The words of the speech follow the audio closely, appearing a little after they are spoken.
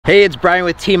Hey, it's Brian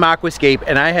with Team Aquascape,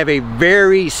 and I have a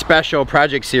very special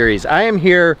project series. I am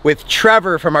here with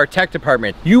Trevor from our tech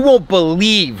department. You won't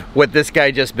believe what this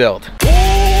guy just built. We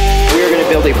are going to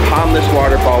build a pondless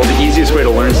waterfall. The easiest way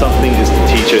to learn something is to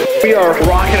teach it. We are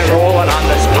rocking and rolling on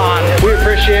this pond. We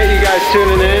appreciate you guys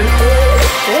tuning in.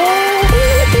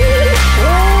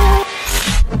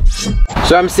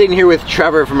 So I'm sitting here with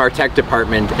Trevor from our tech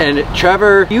department, and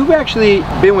Trevor, you've actually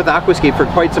been with Aquascape for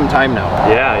quite some time now.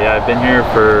 Yeah, I've been here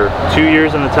for 2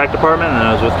 years in the tech department, and then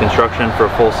I was with construction for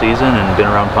a full season and been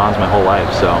around ponds my whole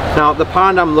life, so. Now, the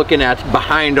pond I'm looking at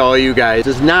behind all you guys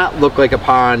does not look like a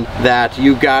pond that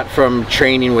you got from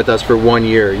training with us for 1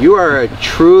 year. You are a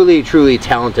truly, truly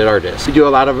talented artist. You do a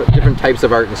lot of different types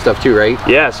of art and stuff too, right?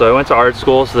 Yeah, so I went to art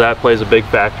school, so that plays a big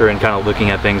factor in kind of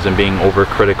looking at things and being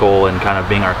overcritical and kind of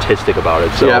being artistic about it.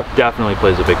 So yep, definitely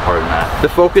plays a big part in that. The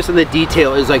focus and the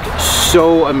detail is like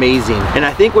so amazing. And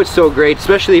I think what's so great,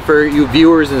 especially for you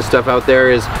viewers and stuff out there,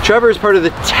 is Trevor's part of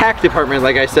the tech department,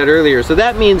 like I said earlier. So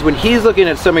that means when he's looking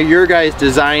at some of your guys'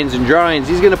 designs and drawings,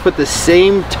 he's gonna put the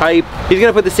same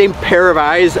pair of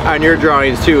eyes on your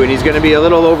drawings too. And he's gonna be a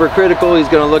little overcritical. He's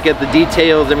gonna look at the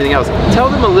details, everything else. Tell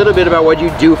them a little bit about what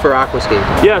you do for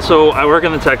Aquascape. Yeah, so I work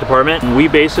in the tech department. We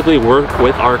basically work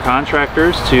with our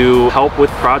contractors to help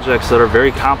with projects that are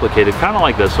very complicated, kind of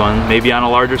like this one, maybe on a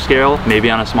larger scale,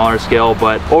 maybe on a smaller scale,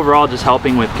 but overall just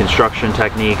helping with construction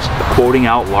techniques, quoting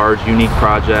out large, unique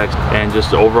projects, and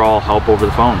just overall help over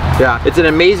the phone. Yeah, it's an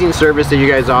amazing service that you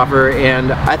guys offer,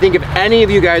 and I think if any of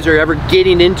you guys are ever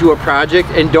getting into a project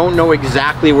and don't know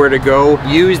exactly where to go,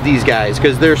 use these guys,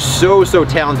 because they're so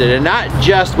talented, and not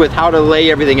just with how to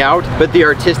lay everything out, but the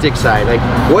artistic side.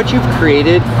 Like, what you've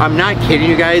created, I'm not kidding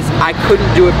you guys, I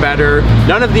couldn't do it better.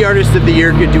 None of the artists of the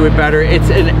year could do it better.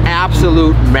 It's an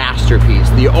absolute masterpiece.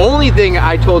 The only thing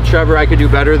I told Trevor I could do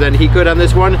better than he could on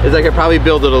this one is I could probably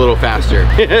build it a little faster.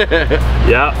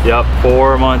 Yep,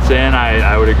 4 months in,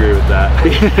 I would agree with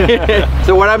that.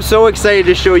 So what I'm so excited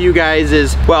to show you guys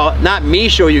is, well, not me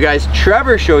show you guys,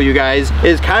 Trevor show you guys,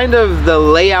 is kind of the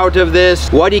layout of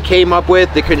this, what he came up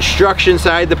with, the construction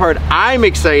side. The part I'm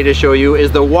excited to show you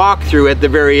is the walkthrough at the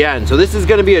very end. So this is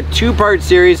gonna be a 2-part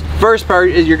series. First part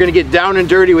is you're gonna get down and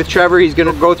dirty with Trevor. He's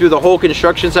gonna go through the whole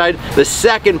construction side. The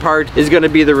second part is gonna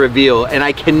be the reveal, and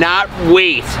I cannot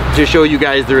wait to show you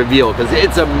guys the reveal because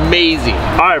it's amazing.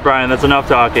 All right, Brian, that's enough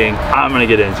talking. I'm gonna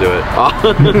get into it.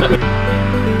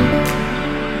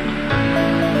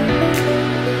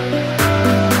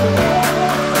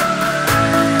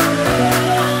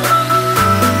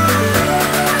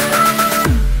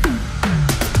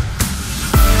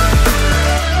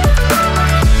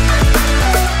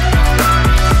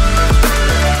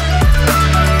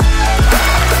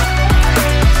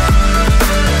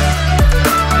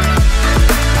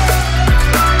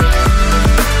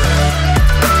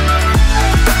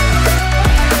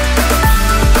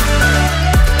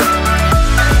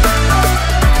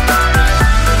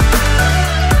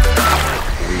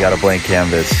 Got a blank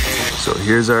canvas. So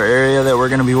here's our area that we're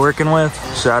gonna be working with.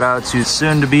 Shout out to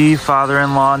soon-to-be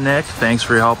father-in-law Nick. Thanks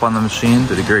for your help on the machine.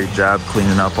 Did a great job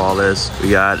cleaning up all this.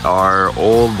 We got our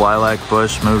old lilac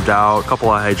bush moved out, a couple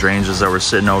of hydrangeas that were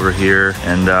sitting over here,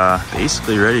 and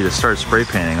basically ready to start spray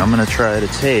painting. I'm gonna try to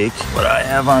take what I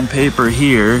have on paper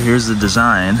here. Here's the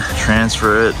design,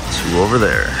 transfer it to over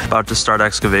there. About to start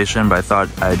excavation, but I thought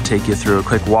I'd take you through a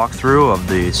quick walkthrough of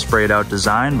the sprayed out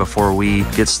design before we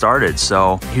get started.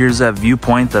 So here's that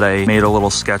viewpoint that I made a little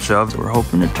sketch of. So we're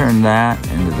hoping to turn that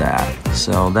into that.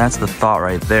 So that's the thought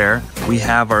right there. We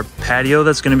have our patio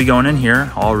that's going to be going in here,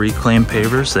 all reclaimed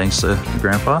pavers thanks to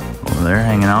Grandpa over there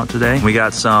hanging out today. We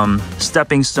got some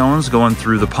stepping stones going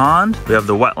through the pond. We have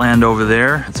the wetland over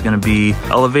there. It's going to be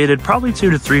elevated probably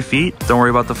 2 to 3 feet. Don't worry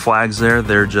about the flags there.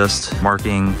 They're just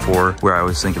marking for where I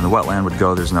was thinking the wetland would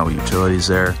go. There's no utilities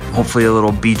there. Hopefully a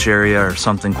little beach area or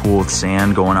something cool with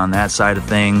sand going on that side of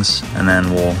things. And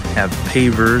then we'll have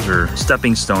pavers or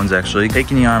stepping stones actually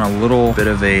taking you on a little bit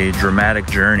of a dramatic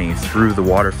journey through the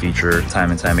water feature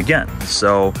time and time again.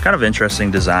 So kind of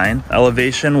interesting design.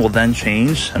 Elevation will then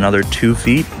change another 2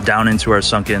 feet down into our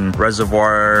sunken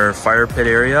reservoir fire pit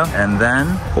area, and then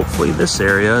hopefully this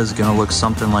area is going to look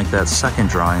something like that second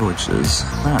drawing, which is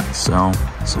that. So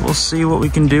we'll see what we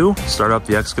can do, start up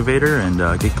the excavator and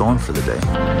get going for the day.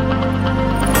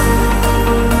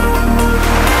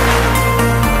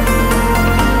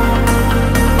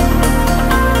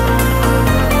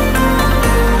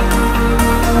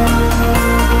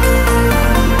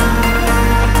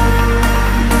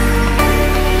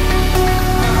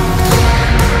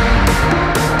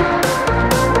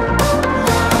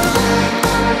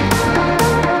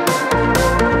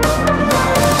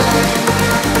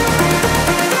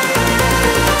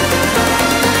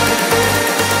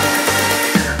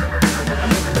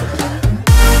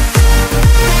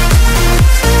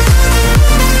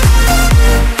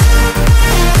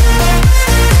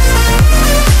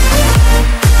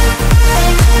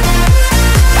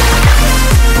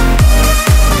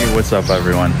 What's up,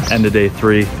 everyone? End of day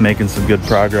 3, making some good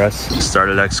progress.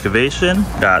 Started excavation,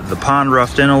 got the pond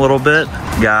roughed in a little bit,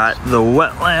 got the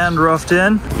wetland roughed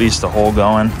in, at least a hole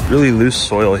going. Really loose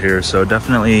soil here, so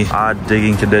definitely odd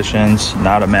digging conditions.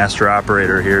 Not a master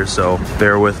operator here, so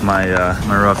bear with my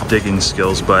my rough digging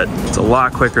skills, but it's a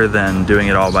lot quicker than doing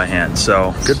it all by hand.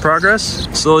 So good progress.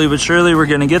 Slowly but surely we're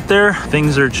gonna get there.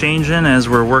 Things are changing as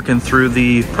we're working through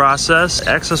the process.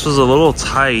 Access was a little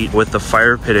tight with the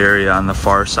fire pit area on the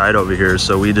far side over here,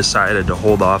 so we decided to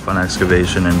hold off on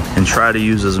excavation and try to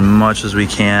use as much as we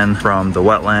can from the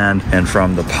wetland and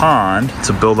from the pond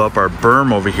to build up our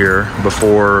berm over here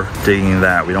before digging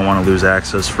that. We don't want to lose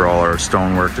access for all our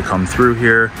stonework to come through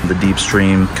here. The deep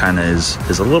stream kind of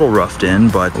is a little roughed in,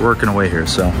 but we're working away here,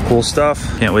 so cool stuff.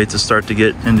 Can't wait to start to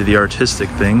get into the artistic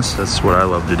things. That's what I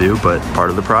love to do, but part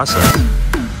of the process.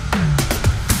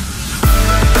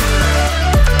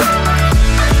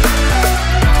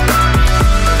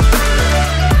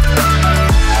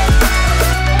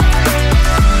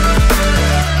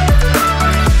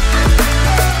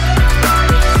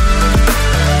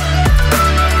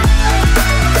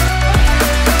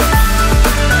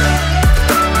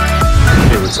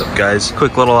 Guys,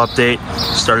 quick little update.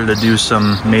 Started to do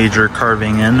some major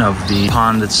carving in of the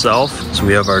pond itself. So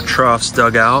we have our troughs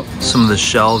dug out, some of the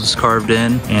shelves carved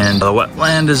in, and the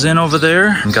wetland is in over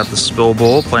there. And got the spill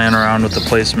bowl, playing around with the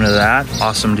placement of that.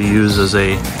 Awesome to use as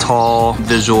a tall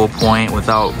visual point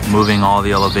without moving all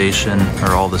the elevation,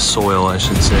 or all the soil, I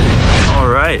should say. All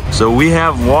right, so we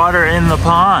have water in the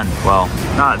pond. Well,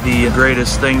 not the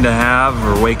greatest thing to have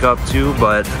or wake up to,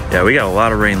 but yeah, we got a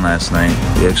lot of rain last night.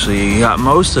 We actually got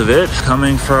most of it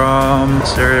coming from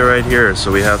this area right here. So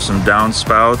we have some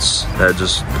downspouts that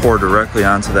just pour directly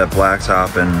onto that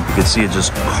blacktop, and you can see it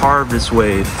just carved its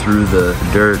way through the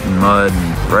dirt and mud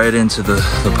and right into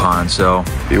the pond. So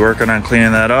be working on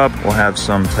cleaning that up. We'll have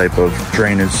some type of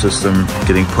drainage system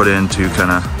getting put in to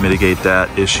kind of mitigate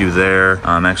that issue there.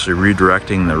 I'm actually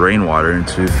redirecting the rainwater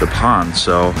into the pond,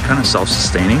 so kind of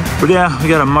self-sustaining. But yeah, we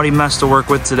got a muddy mess to work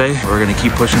with today. We're gonna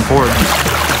keep pushing forward.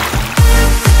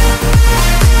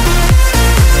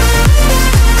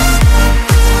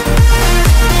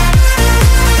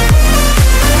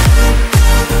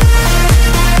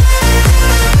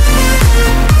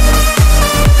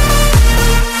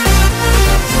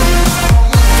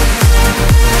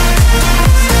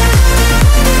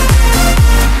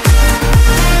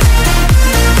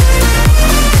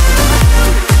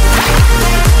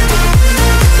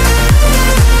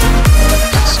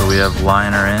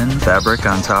 Liner in, fabric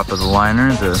on top of the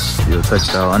liner, the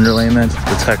textile underlayment,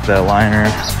 protect that liner.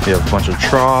 We have a bunch of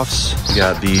troughs. We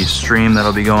got the stream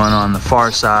that'll be going on the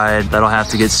far side. That'll have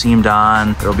to get seamed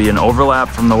on. There'll be an overlap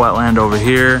from the wetland over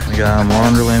here. We got more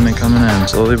underlayment coming in,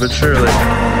 slowly but surely.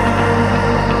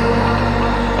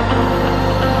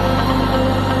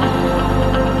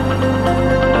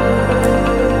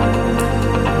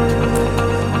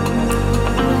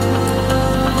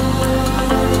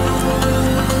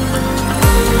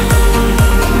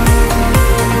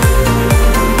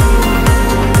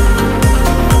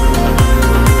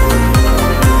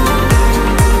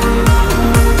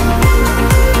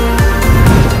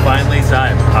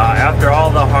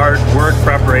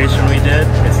 Preparation we did,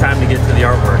 it's time to get to the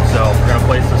artwork. So we're gonna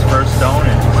place this first stone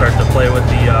and start to play with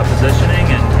the positioning,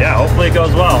 and yeah, hopefully it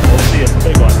goes well. We'll see. It's a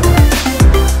big one.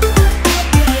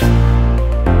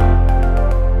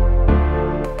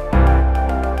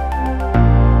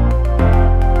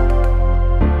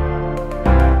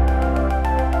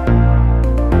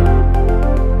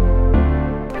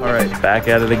 Back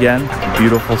at it again.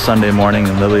 Beautiful Sunday morning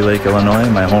in Lily Lake, Illinois,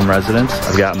 my home residence.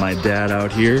 I've got my dad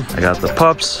out here. I got the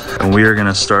pups, and we are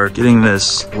gonna start getting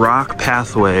this rock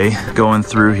pathway going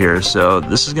through here. So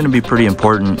this is gonna be pretty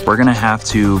important. We're gonna have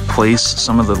to place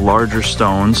some of the larger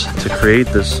stones to create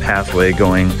this pathway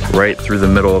going right through the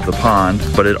middle of the pond,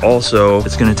 but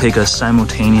it's gonna take us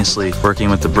simultaneously working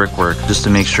with the brickwork just to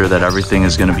make sure that everything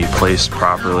is gonna be placed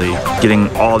properly,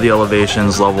 getting all the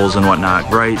elevations, levels, and whatnot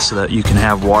right so that you can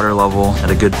have water level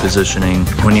at a good positioning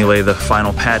when you lay the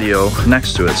final patio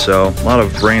next to it. So a lot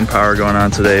of brain power going on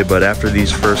today, but after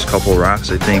these first couple rocks,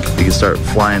 I think we can start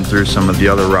flying through some of the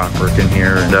other rock work in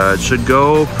here, and it should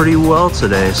go pretty well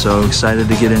today. So excited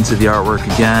to get into the artwork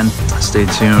again. Stay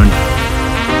tuned.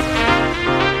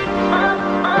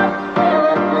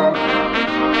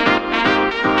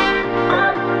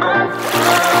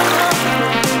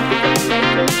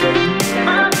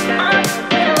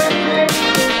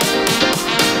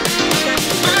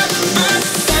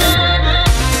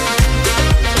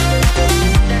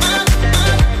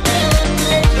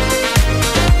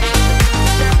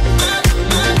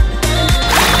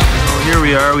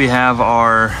 we are. We have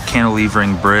our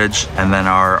cantilevering bridge and then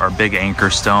our big anchor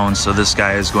stone. So this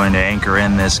guy is going to anchor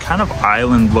in this kind of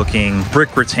island looking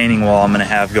brick retaining wall I'm going to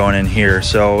have going in here.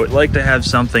 So I'd like to have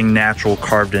something natural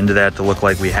carved into that to look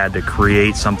like we had to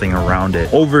create something around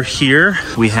it. Over here,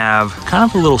 we have kind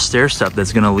of a little stair step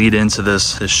that's going to lead into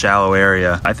this shallow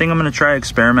area. I think I'm going to try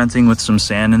experimenting with some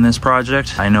sand in this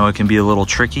project. I know it can be a little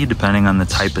tricky depending on the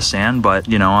type of sand, but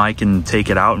you know, I can take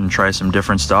it out and try some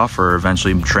different stuff or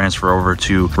eventually transfer over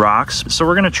to rocks. So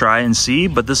we're going to try and see,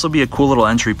 but this will be a cool little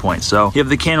entry point. So you have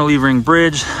the cantilevering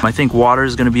bridge. I think water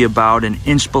is going to be about an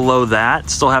inch below that.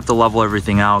 Still have to level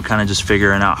everything out, kind of just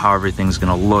figuring out how everything's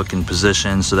going to look and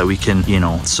position so that we can, you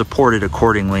know, support it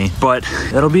accordingly. But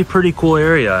that'll be a pretty cool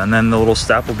area. And then the little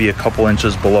step will be a couple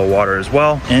inches below water as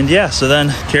well. And yeah, so then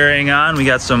carrying on, we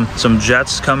got some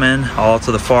jets come in all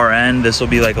to the far end. This will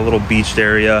be like a little beached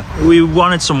area. We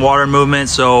wanted some water movement,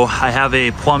 so I have a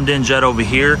plumbed in jet over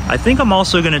here. I think I'm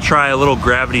also going to try a little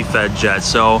gravity fed jet.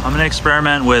 So I'm going to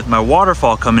experiment with my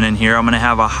waterfall coming in here. I'm going to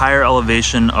have a higher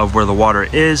elevation of where the water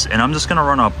is, and I'm just going to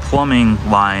run a plumbing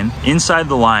line inside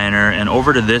the liner and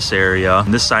over to this area,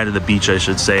 this side of the beach, I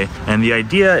should say. And the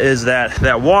idea is that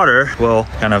that water will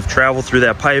kind of travel through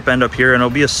that pipe, end up here, and it'll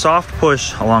be a soft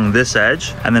push along this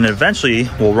edge. And then eventually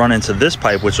we'll run into this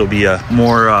pipe, which will be a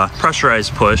more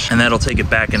pressurized push, and that'll take it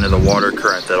back into the water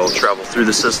current that'll travel through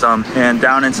the system and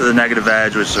down into the negative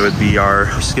edge, which would be our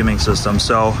skimming system.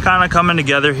 So kind of coming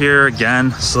together here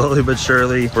again, slowly but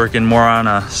surely, working more on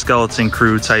a skeleton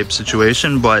crew type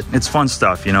situation, but it's fun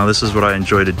stuff. You know, this is what I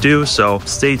enjoy to do. So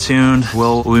stay tuned.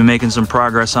 We'll be making some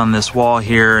progress on this wall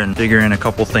here and figuring a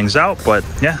couple things out, but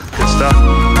yeah, good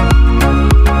stuff.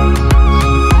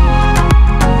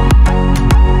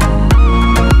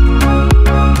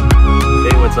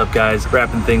 What's up, guys?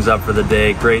 Wrapping things up for the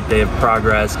day. Great day of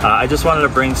progress. I just wanted to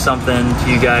bring something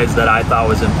to you guys that I thought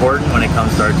was important when it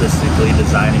comes to artistically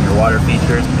designing your water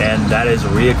features, and that is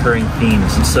reoccurring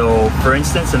themes. So for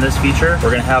instance, in this feature,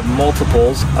 we're going to have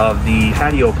multiples of the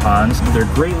patio ponds. They're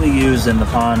greatly used in the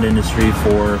pond industry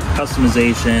for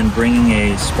customization, bringing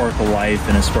a spark of life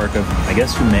and a spark of, I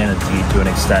guess, humanity to an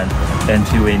extent,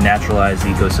 into a naturalized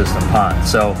ecosystem pond.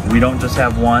 So we don't just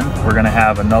have one, we're going to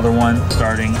have another one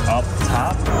starting up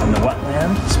top in the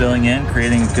wetland, spilling in,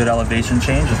 creating a good elevation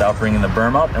change without bringing the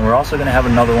berm up. And we're also going to have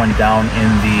another one down in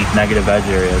the negative edge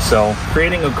area. So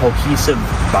creating a cohesive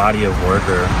body of work,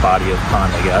 or body of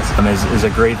pond, I guess, is a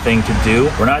great thing to do.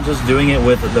 We're not just doing it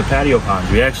with the patio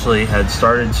ponds. We actually had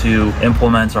started to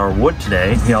implement our wood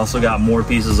today. We also got more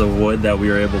pieces of wood that we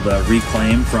were able to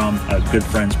reclaim from a good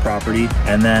friend's property.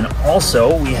 And then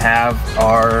also we have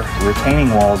our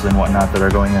retaining walls and whatnot that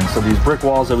are going in. So these brick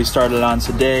walls that we started on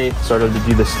today, started to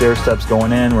do the stair steps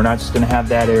going in. We're not just going to have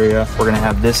that area. We're going to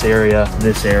have this area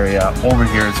over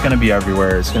here. It's going to be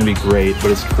everywhere. It's going to be great,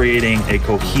 but it's creating a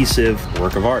cohesive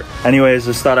work of art. Anyways,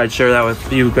 just thought I'd share that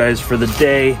with you guys for the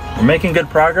day. We're making good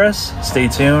progress. Stay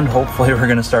tuned. Hopefully we're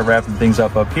going to start wrapping things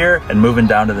up here and moving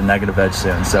down to the negative edge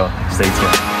soon. So stay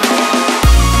tuned.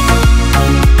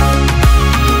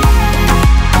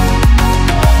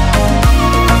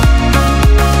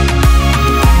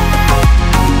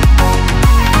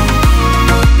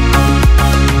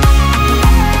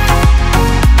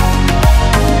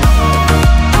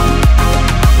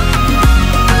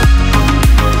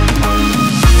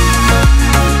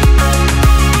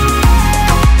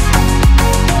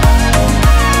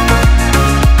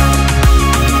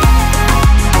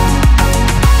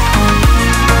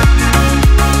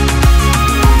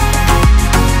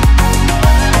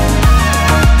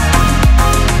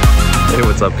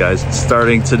 What's up, guys?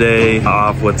 Starting today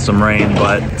off with some rain,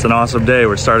 but it's an awesome day.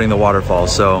 We're starting the waterfall.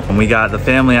 So when we got the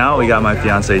family out, we got my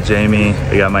fiance Jamie,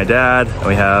 we got my dad, and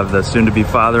we have the soon-to-be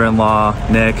father-in-law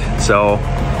Nick. So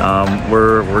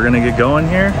we're gonna get going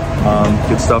here.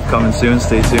 Good stuff coming soon.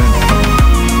 Stay tuned.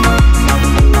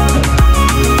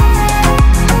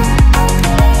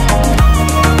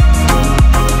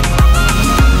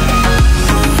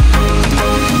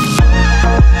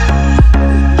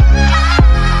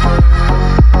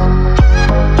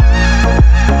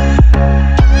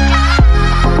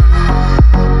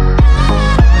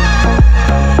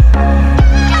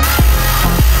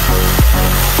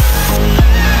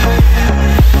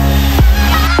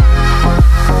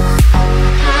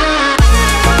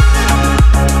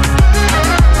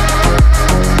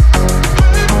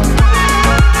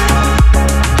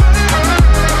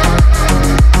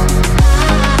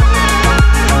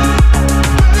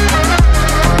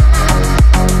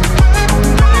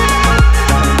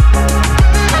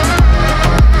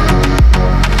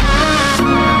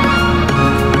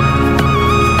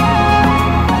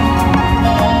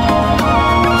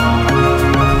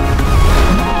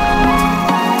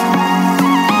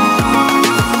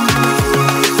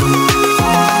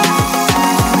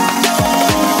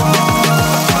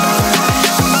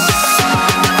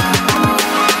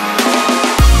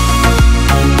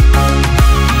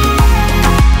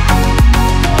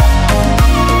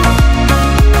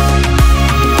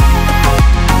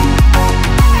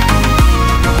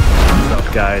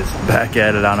 back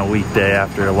at it on a weekday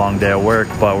after a long day of work,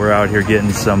 but we're out here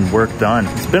getting some work done.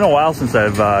 It's been a while since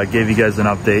I've gave you guys an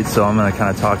update, so I'm gonna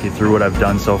kind of talk you through what I've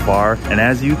done so far. And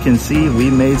as you can see, we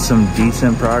made some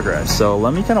decent progress. So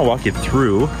let me kind of walk you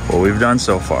through what we've done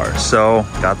so far. So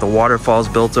got the waterfalls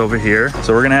built over here.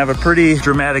 So we're gonna have a pretty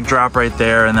dramatic drop right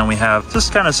there, and then we have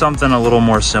just kind of something a little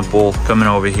more simple coming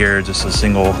over here, just a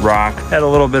single rock. Had a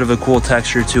little bit of a cool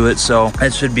texture to it, so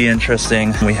it should be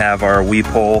interesting. We have our weep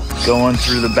hole going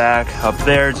through the back up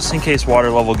there, just in case water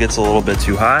level gets a little bit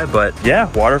too high. But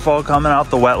yeah, waterfall coming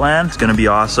out the wetland. It's gonna be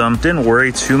awesome. Didn't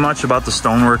worry too much about the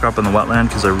stonework up in the wetland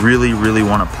because I really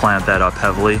want to plant that up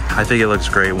heavily. I think it looks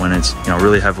great when it's, you know,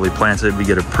 really heavily planted. We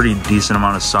get a pretty decent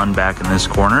amount of sun back in this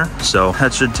corner, so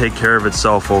that should take care of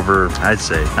itself over, I'd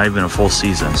say, not even a full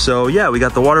season. So yeah, we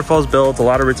got the waterfalls built, a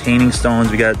lot of retaining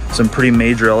stones. We got some pretty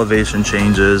major elevation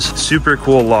changes, super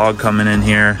cool log coming in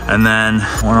here, and then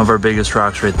one of our biggest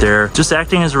rocks right there, just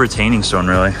acting as a retaining stone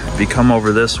really. If you come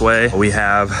over this way, we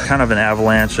have kind of an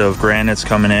avalanche of granites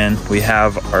coming in. We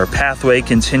have our pathway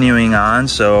continuing on,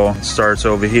 so it starts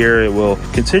over here, it will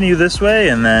continue this way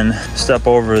and then step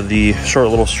over the short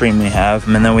little stream we have.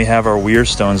 And then we have our weir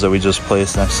stones that we just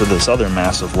placed next to this other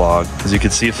massive log. As you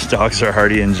can see, the dogs are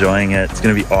already enjoying it. It's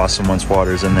gonna be awesome once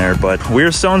water's in there. But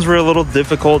weir stones were a little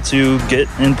difficult to get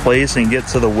in place and get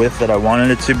to the width that I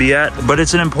wanted it to be at, but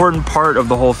it's an important part of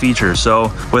the whole feature.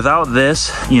 So without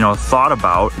this, you know, thought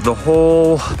about, the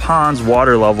whole pond's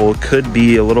water level could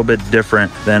be a little bit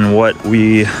different than what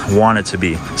we want it to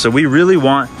be. So we really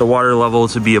want the water level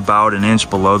to be about an inch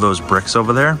below those bricks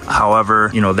over there.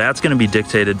 However, you know, that's going to be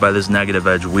dictated by this negative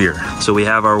edge weir. So we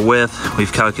have our width.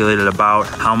 We've calculated about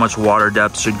how much water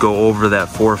depth should go over that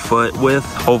 4-foot width.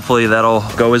 Hopefully that'll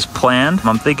go as planned.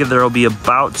 I'm thinking there'll be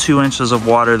about 2 inches of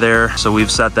water there. So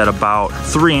we've set that about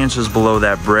 3 inches below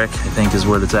that brick, I think is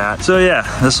where it's at. So yeah,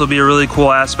 this will be a really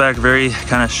cool aspect, very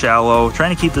kind of shallow.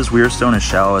 Trying to keep this weir stone as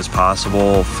shallow as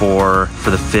possible for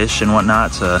the fish and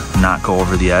whatnot to not go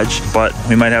over the edge. But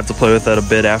we might have to play with that a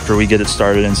bit after we get it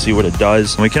started and see what it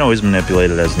does. We can always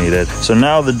manipulate it as needed. So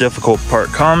now the difficult part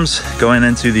comes, going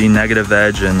into the negative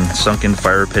edge and sunken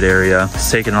fire pit area.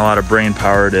 It's taking a lot of brain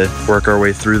power to work our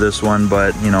way through this one,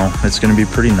 but you know, it's gonna be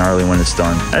pretty gnarly when it's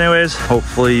done. Anyways,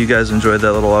 hopefully you guys enjoyed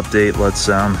that little update. Let's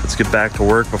get back to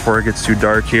work before it gets too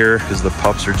dark here, because the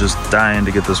pups are just dying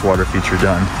to get this water feature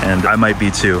done. And I might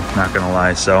be too, not gonna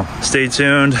lie. So stay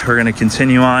tuned. We're gonna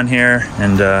continue on here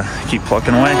and keep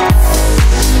plucking away.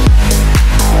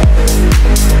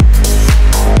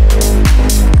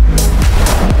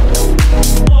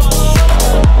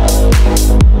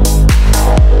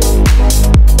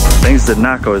 Things did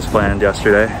not go as planned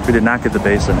yesterday. We did not get the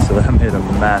basin, so that made a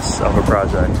mess of a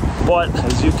project. But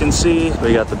as you can see,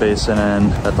 we got the basin in,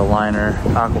 got the liner,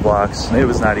 aqua blocks. It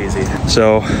was not easy.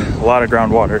 So a lot of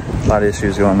groundwater, a lot of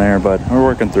issues going there, but we're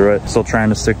working through it. Still trying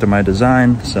to stick to my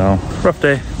design. So rough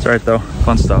day. It's all right though,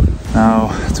 fun stuff. Now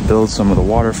to build some of the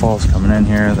waterfalls coming in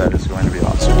here, that is going to be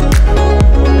awesome.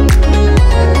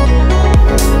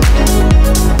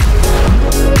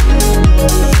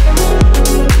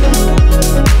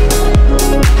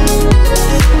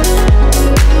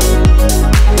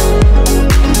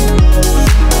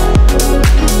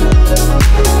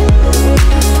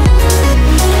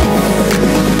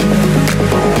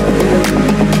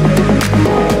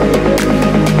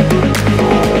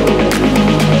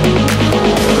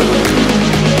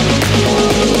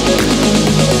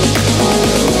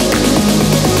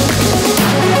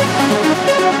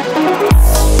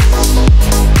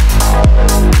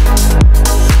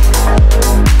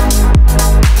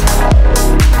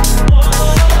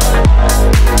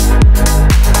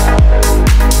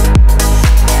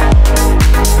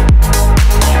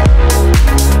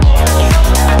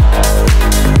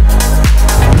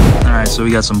 So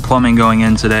we got some plumbing going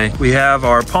in today. We have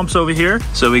our pumps over here.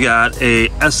 So we got a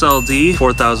SLD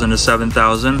 4,000 to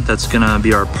 7,000. That's gonna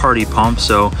be our party pump.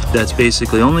 So that's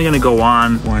basically only gonna go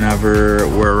on whenever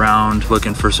we're around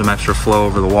looking for some extra flow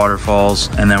over the waterfalls.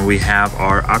 And then we have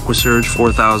our AquaSurge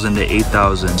 4,000 to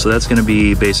 8,000. So that's gonna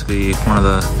be basically one of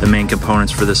the main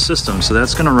components for this system. So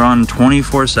that's gonna run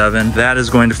 24/7. That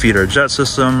is going to feed our jet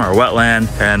system, our wetland,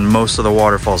 and most of the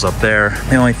waterfalls up there.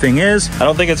 The only thing is, I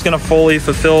don't think it's gonna fully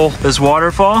fulfill this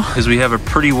waterfall because we have a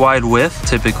pretty wide width,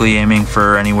 typically aiming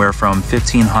for anywhere from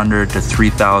 1,500 to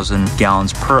 3,000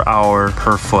 gallons per hour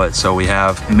per foot. So we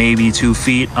have maybe 2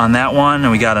 feet on that one,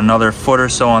 and we got another foot or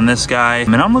so on this guy. I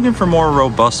mean, I'm looking for more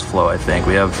robust flow, I think.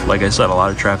 We have, like I said, a lot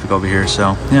of traffic over here.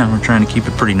 So yeah, we're trying to keep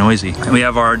it pretty noisy. And we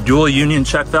have our dual union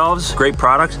check valves. Great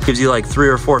product. Gives you like 3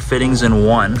 or 4 fittings in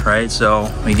one, right?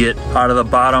 So we get out of the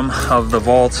bottom of the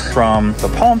vault from the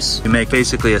pumps. We make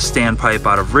basically a standpipe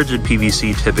out of rigid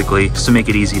PVC typically, just to make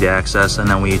it easy to access, and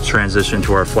then we transition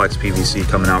to our flex PVC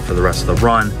coming out for the rest of the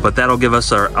run. But that'll give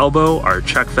us our elbow, our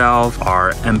check valve,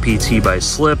 our MPT by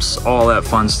slips, all that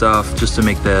fun stuff, just to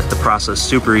make the process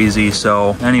super easy.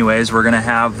 So anyways, we're gonna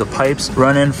have the pipes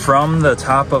run in from the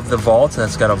top of the vault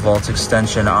that's got a vault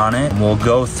extension on it. We'll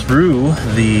go through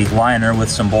the liner with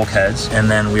some bulkheads, and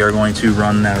then we are going to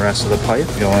run that rest of the pipe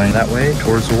going that way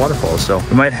towards the waterfall. So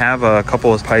we might have a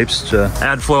couple of pipes to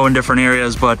add flow in different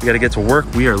areas, but we got to get to work.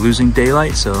 We are losing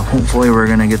daylight, so hopefully we're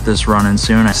gonna get this running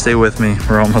soon. Stay with me,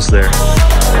 we're almost there.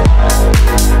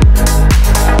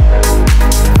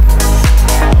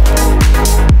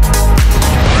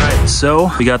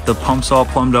 So we got the pumps all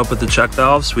plumbed up with the check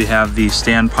valves. We have the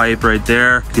standpipe right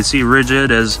there. You can see rigid,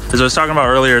 as I was talking about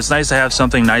earlier, it's nice to have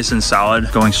something nice and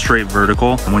solid going straight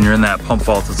vertical. And when you're in that pump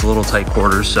vault, it's a little tight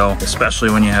quarters. So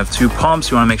especially when you have two pumps,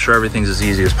 you wanna make sure everything's as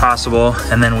easy as possible.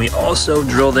 And then we also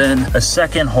drilled in a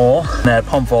second hole in that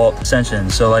pump vault extension.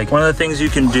 So like one of the things you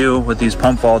can do with these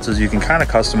pump vaults is you can kind of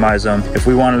customize them. If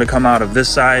we wanted to come out of this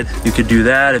side, you could do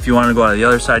that. If you wanted to go out of the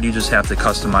other side, you just have to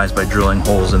customize by drilling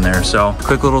holes in there. So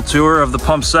quick little tour of the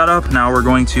pump setup. Now we're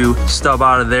going to stub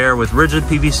out of there with rigid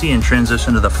PVC and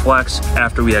transition to the flex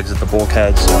after we exit the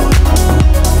bulkhead.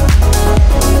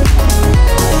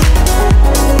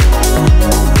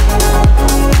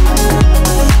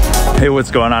 Hey,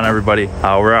 what's going on, everybody?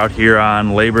 We're out here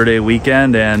on Labor Day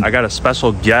weekend, and I got a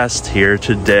special guest here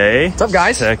today. What's up,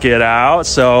 guys? Check it out.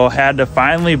 So had to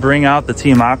finally bring out the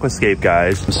Team Aquascape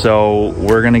guys. So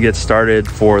we're gonna get started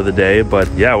for the day,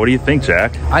 but yeah, what do you think,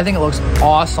 Jack? I think it looks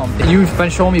awesome. You've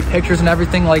been showing me pictures and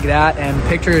everything like that, and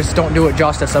pictures don't do it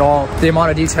justice at all. The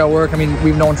amount of detail work, I mean,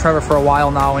 we've known Trevor for a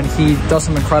while now, and he does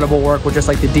some incredible work with just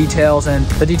like the details, and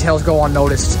the details go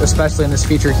unnoticed, especially in this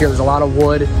feature here. There's a lot of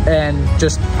wood, and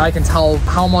just, I can tell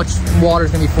how much water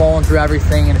is gonna be flowing through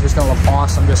everything, and it's just gonna look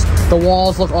awesome. Just the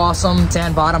walls look awesome.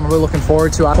 Sand bottom, I'm really looking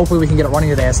forward to. Hopefully we can get it running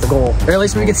today. That's the goal. Or at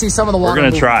least we can see some of the water. We're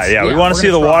gonna try. Yeah, we want to see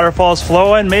the waterfalls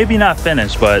flowing. Maybe not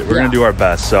finished, but we're gonna do our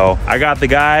best. So I got the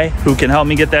guy who can help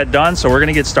me get that done. So we're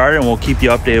gonna get started, and we'll keep you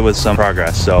updated with some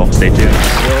progress. So stay tuned.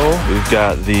 So we've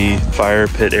got the fire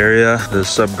pit area, the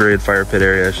subgrade fire pit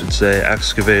area, I should say,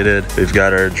 excavated. We've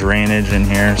got our drainage in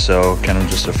here, so kind of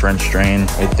just a French drain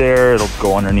right there. It'll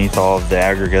go underneath all of the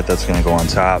aggregate that's going to go on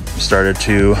top. Started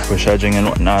to push edging and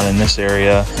whatnot in this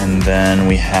area, and then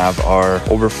we have our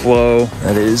overflow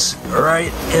that is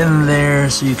right in there,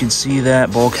 so you can see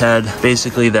that bulkhead.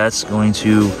 Basically that's going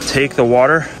to take the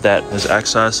water that is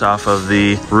excess off of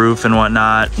the roof and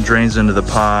whatnot, drains into the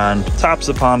pond, tops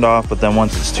the pond off, but then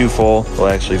once it's too full, it'll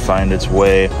actually find its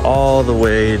way all the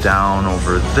way down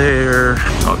over there.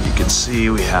 Oh, you can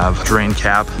see we have drain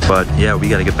cap, but yeah, we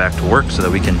got to get back to work so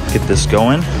that we can get this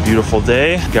going. Beautiful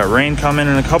day. Got rain coming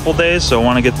in a couple days, so I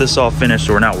want to get this all finished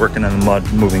so we're not working in the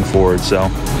mud moving forward. So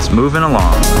it's moving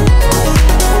along.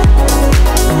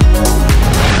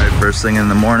 First thing in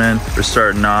the morning, we're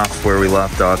starting off where we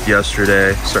left off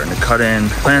yesterday, starting to cut in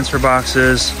transfer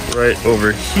boxes right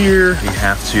over here. We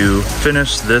have to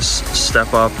finish this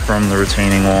step up from the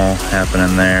retaining wall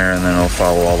happening there, and then it'll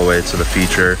follow all the way to the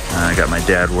feature. I got my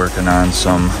dad working on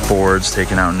some boards,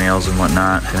 taking out nails and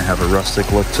whatnot. Gonna have a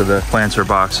rustic look to the planter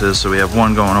boxes. So we have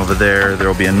one going over there.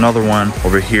 There'll be another one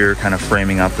over here, kind of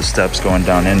framing up the steps going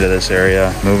down into this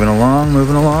area. Moving along,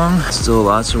 moving along. Still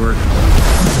lots of work.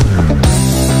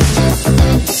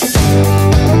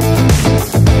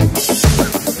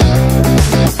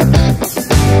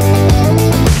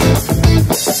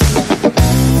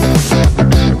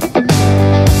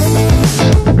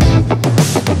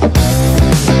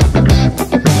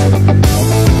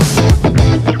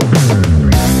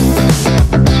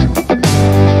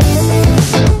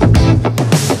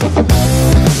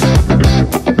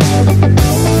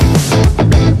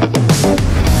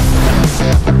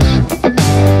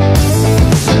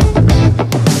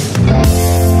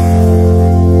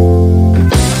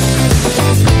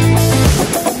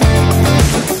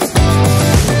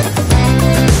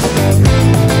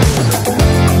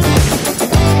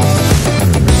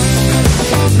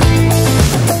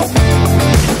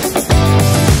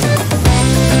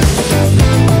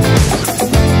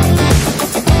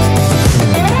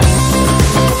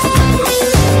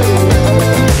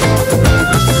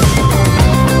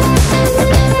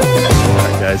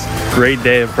 great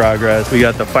day of progress. We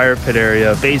got the fire pit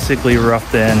area basically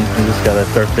roughed in. We just gotta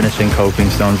start finishing coping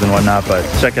stones and whatnot, but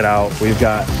check it out. We've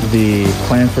got the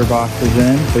planter boxes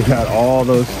in. We've got all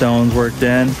those stones worked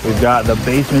in. We've got the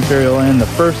base material in, the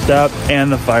first step,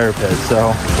 and the fire pit.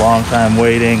 So long time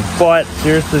waiting, but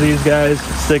cheers to these guys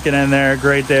sticking in there.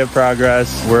 Great day of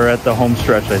progress. We're at the home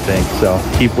stretch, I think. So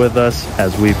keep with us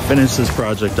as we finish this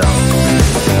project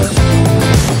out.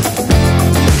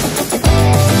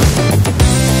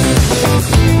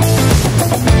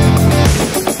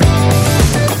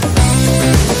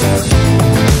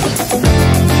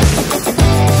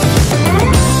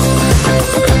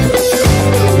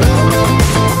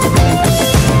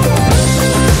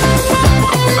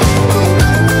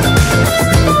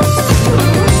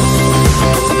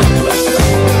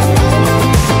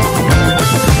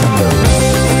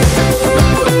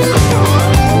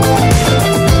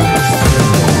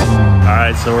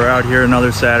 So we're out here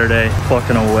another Saturday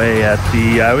plucking away at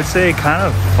the, I would say, kind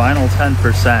of final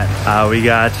 10%. We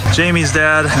got Jamie's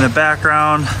dad in the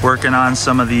background working on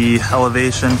some of the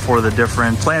elevation for the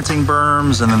different planting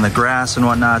berms and then the grass and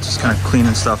whatnot, just kind of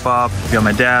cleaning stuff up. We got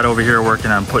my dad over here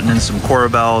working on putting in some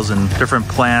corabels and different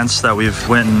plants that we've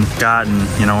went and gotten.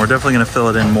 You know, we're definitely gonna fill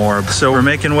it in more. So we're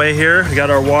making way here. We got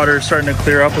our water starting to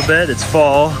clear up a bit. It's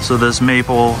fall, so this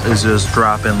maple is just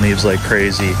dropping leaves like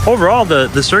crazy. Overall,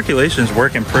 the circulation is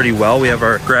working pretty well. We have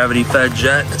our gravity fed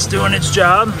jet that's doing its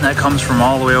job. That comes from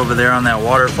all the way over there on that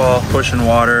waterfall, pushing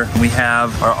water. We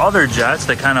have our other jets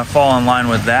that kind of fall in line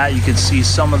with that. You can see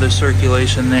some of the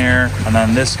circulation there. And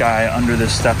then this guy under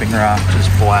this stepping rock just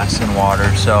blasting water.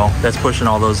 So that's pushing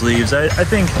all those leaves. I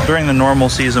think during the normal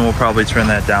season, we'll probably turn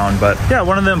that down. But yeah,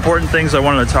 one of the important things I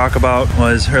wanted to talk about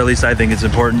was, or at least I think it's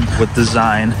important with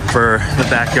design for the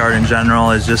backyard in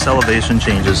general, is just elevation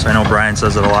changes. I know Brian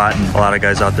says it a lot and a lot of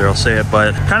guys out there will say it,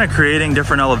 but kind of creating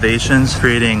different elevations,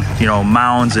 creating, you know,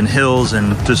 mounds and hills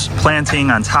and just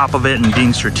planting on top of it and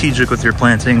being strategic with your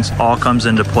plantings all comes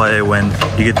into play when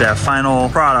you get that final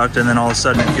product and then all of a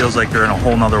sudden it feels like you're in a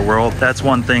whole nother world. That's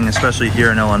one thing, especially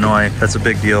here in Illinois, that's a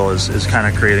big deal, is kind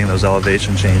of creating those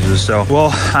elevation changes. So, well,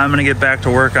 I'm gonna get back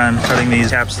to work on cutting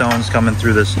these capstones coming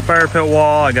through this fire pit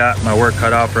wall. I got my work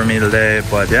cut out for me today,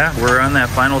 but yeah, we're on that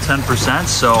final 10%,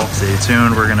 so stay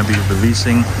tuned. We're gonna be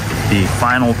releasing the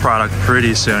final product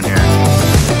pretty soon here.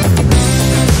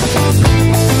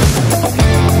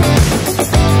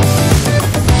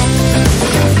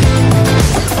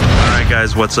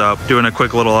 Guys, what's up? Doing a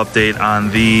quick little update on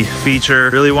the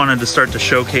feature. Really wanted to start to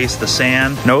showcase the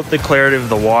sand. Note the clarity of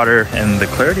the water and the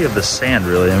clarity of the sand,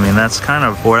 really. I mean, that's kind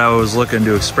of what I was looking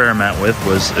to experiment with,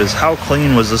 is how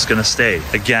clean was this gonna stay?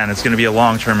 Again, it's gonna be a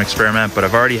long-term experiment, but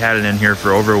I've already had it in here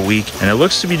for over a week and it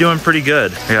looks to be doing pretty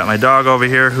good. I got my dog over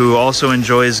here who also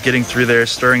enjoys getting through there,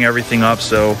 stirring everything up.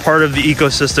 So part of the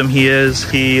ecosystem he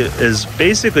is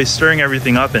basically stirring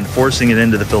everything up and forcing it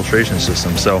into the filtration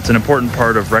system. So it's an important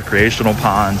part of recreational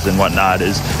ponds and whatnot,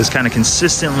 is kind of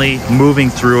consistently moving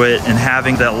through it and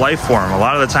having that life form. A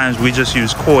lot of the times we just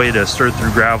use koi to stir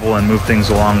through gravel and move things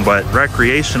along, but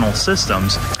recreational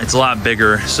systems, it's a lot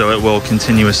bigger, so it will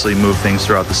continuously move things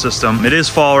throughout the system. It is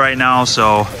fall right now,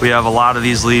 so we have a lot of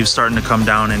these leaves starting to come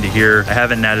down into here. I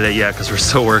haven't netted it yet because we're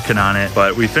still working on it,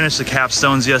 but we finished the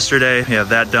capstones yesterday. We have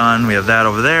that done. We have that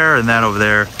over there and that over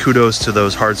there. Kudos to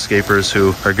those hardscapers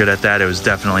who are good at that. It was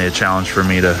definitely a challenge for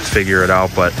me to figure it out,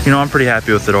 but you know, I'm pretty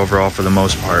happy with it overall for the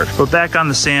most part. But back on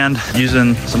the sand,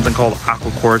 using something called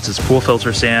aqua quartz. It's pool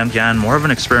filter sand. Again, more of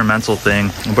an experimental thing,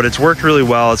 but it's worked really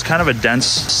well. It's kind of a dense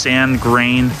sand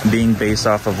grain being based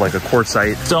off of like a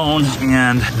quartzite stone.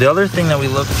 And the other thing that we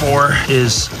look for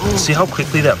is, see how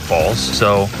quickly that falls?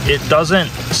 So it doesn't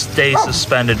stay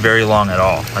suspended very long at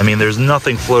all. I mean, there's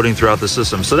nothing floating throughout the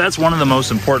system. So that's one of the most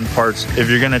important parts. If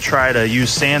you're gonna try to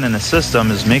use sand in a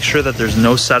system, is make sure that there's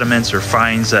no sediments or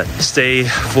fines that stay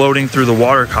floating through the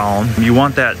water column. You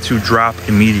want that to drop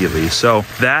immediately. So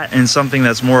that and something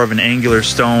that's more of an angular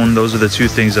stone, those are the two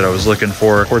things that I was looking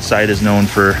for. Quartzite is known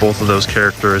for both of those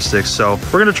characteristics. So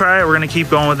we're gonna try it. We're gonna keep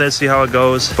going with it, see how it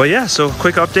goes. But yeah, so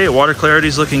quick update. Water clarity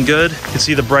is looking good. You can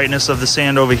see the brightness of the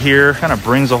sand over here. Kind of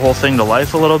brings the whole thing to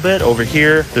life a little bit. Over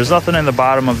here, there's nothing in the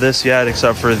bottom of this yet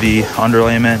except for the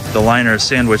underlayment. The liner is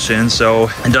sandwiched in, so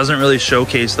it doesn't really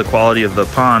showcase the quality of the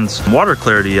pond's water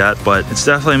clarity yet, but it's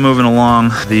definitely moving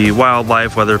along. The the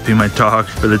wildlife, whether it be my dog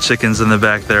or the chickens in the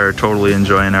back there, are totally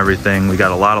enjoying everything. We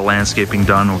got a lot of landscaping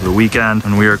done over the weekend.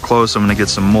 When we are close, I'm gonna get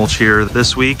some mulch here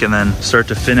this week and then start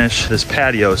to finish this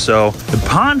patio. So the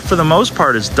pond for the most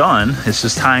part is done. It's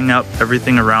just tying up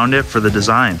everything around it for the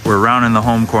design. We're around in the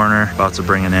home corner, about to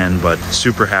bring it in, but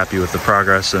super happy with the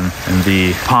progress and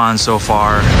the pond so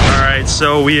far. All right,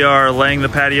 so we are laying the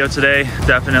patio today.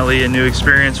 Definitely a new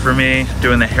experience for me,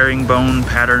 doing the herringbone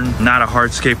pattern. Not a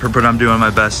hardscaper, but I'm doing my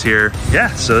best here.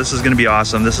 Yeah, so this is gonna be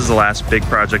awesome. This is the last big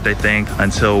project, I think,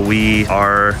 until we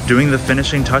are doing the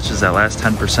finishing touches, that last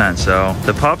 10%. So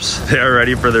the pups, they are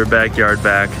ready for their backyard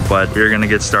back, but we're gonna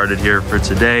get started here for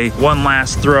today. One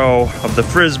last throw of the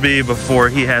Frisbee before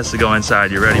he has to go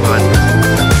inside. You ready, bud?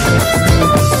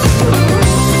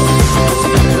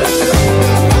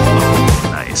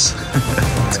 Nice.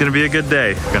 It's gonna be a good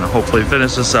day. We're gonna hopefully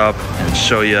finish this up and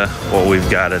show you what we've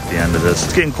got at the end of this.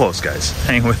 It's getting close, guys.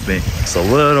 Hang with me. It's a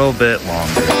little bit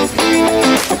longer.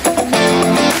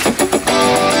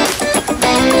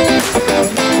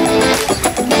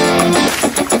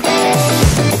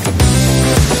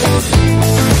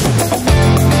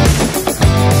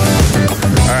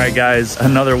 Guys,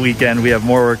 another weekend. We have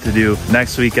more work to do.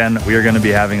 Next weekend, we are going to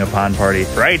be having a pond party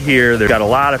right here. They've got a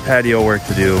lot of patio work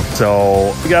to do,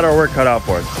 so we got our work cut out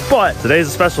for us. But today's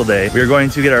a special day. We are going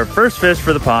to get our first fish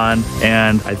for the pond,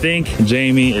 and I think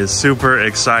Jamie is super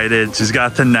excited. She's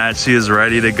got the net. She is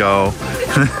ready to go.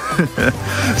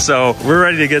 So we're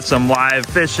ready to get some live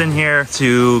fish in here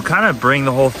to kind of bring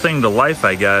the whole thing to life,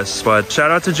 I guess. But shout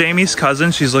out to Jamie's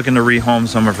cousin. She's looking to rehome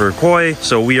some of her koi,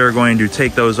 so we are going to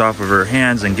take those off of her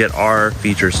hands and get our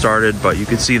feature started. But you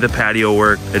can see the patio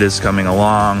work, it is coming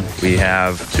along. We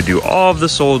have to do all of the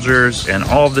soldiers and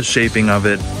all of the shaping of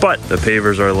it, but the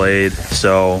pavers are laid.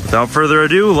 So without further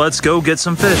ado, let's go get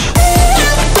some fish.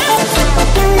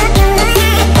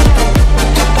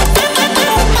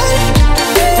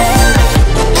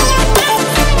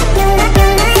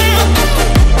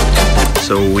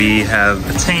 So we have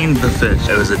attained the fish.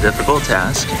 It was a difficult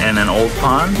task and an old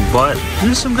pond, but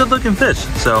there's some good looking fish.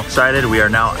 So excited. We are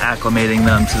now acclimating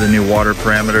them to the new water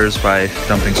parameters by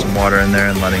dumping some water in there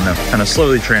and letting them kind of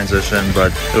slowly transition.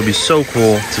 But it'll be so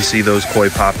cool to see those koi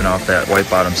popping off that white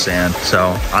bottom sand.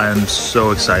 So I'm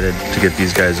so excited to get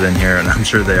these guys in here, and I'm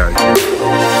sure they are too.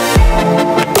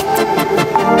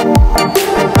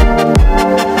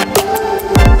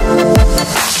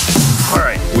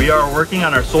 We are working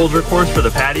on our soldier course for the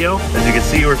patio. As you can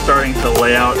see, we're starting to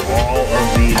lay out all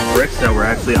of the bricks that were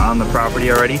actually on the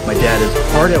property already. My dad is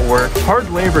hard at work, hard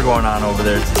labor going on over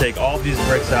there to take all these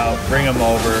bricks out, bring them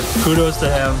over. Kudos to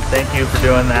him. Thank you for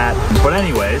doing that. But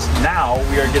anyways, now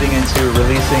we are getting into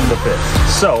releasing the fish.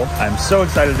 So I'm so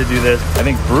excited to do this. I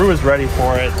think Brew is ready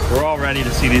for it. We're all ready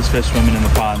to see these fish swimming in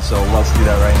the pond, so let's do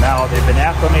that right now. They've been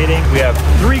acclimating. We have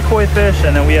 3 koi fish,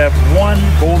 and then we have 1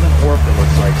 golden orc, it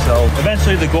looks like. So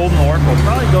eventually the golden orc will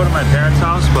probably go to my parents'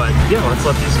 house, but yeah, let's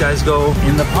let these guys go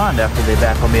in the pond after they've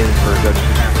acclimated for a good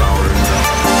half hour or so.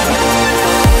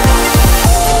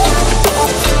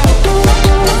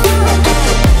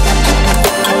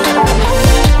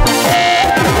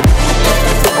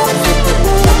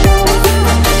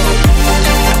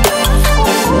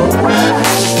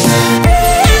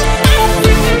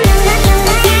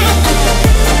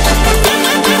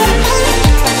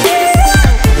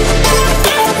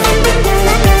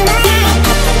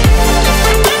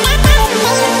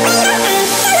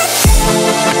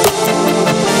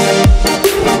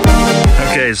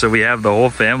 So we have the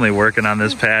whole family working on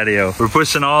this patio. We're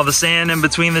pushing all the sand in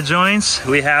between the joints.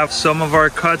 We have some of our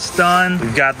cuts done.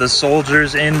 We've got the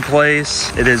soldiers in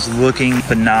place. It is looking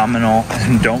phenomenal.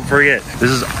 And don't forget, this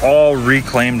is all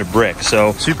reclaimed brick.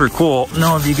 So super cool. I don't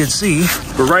know if you can see,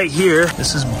 but right here,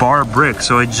 this is bar brick.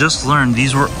 So I just learned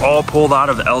these were all pulled out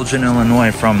of Elgin,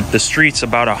 Illinois from the streets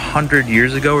about 100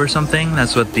 years ago or something.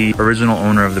 That's what the original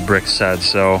owner of the brick said.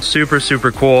 So super,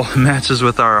 super cool. Matches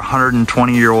with our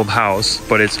 120-year-old house,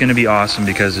 but it's gonna be awesome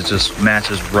because it just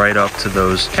matches right up to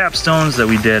those capstones that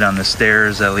we did on the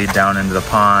stairs that lead down into the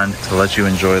pond to let you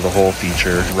enjoy the whole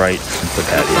feature right into the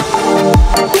patio.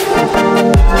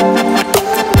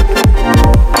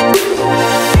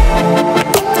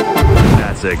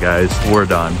 That's it, guys. We're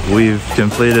done. We've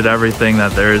completed everything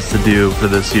that there is to do for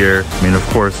this year. I mean, of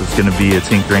course, it's going to be a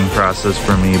tinkering process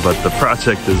for me, but the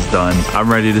project is done. I'm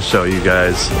ready to show you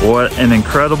guys what an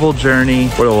incredible journey,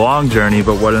 what a long journey,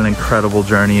 but what an incredible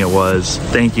journey it was.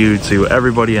 Thank you to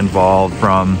everybody involved,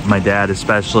 from my dad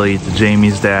especially, to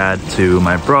Jamie's dad, to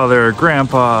my brother,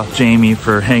 grandpa, Jamie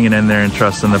for hanging in there and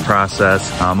trusting the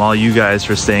process. All you guys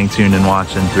for staying tuned and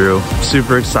watching through.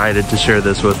 Super excited to share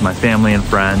this with my family and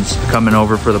friends coming over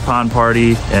over for the pond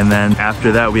party. And then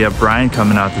after that, we have Brian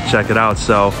coming out to check it out.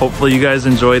 So hopefully you guys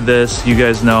enjoyed this. You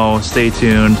guys know, stay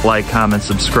tuned, like, comment,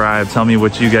 subscribe, tell me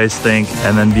what you guys think.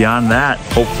 And then beyond that,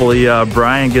 hopefully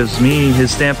Brian gives me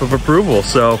his stamp of approval.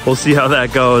 So we'll see how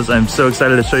that goes. I'm so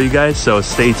excited to show you guys. So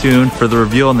stay tuned for the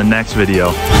reveal in the next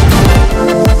video.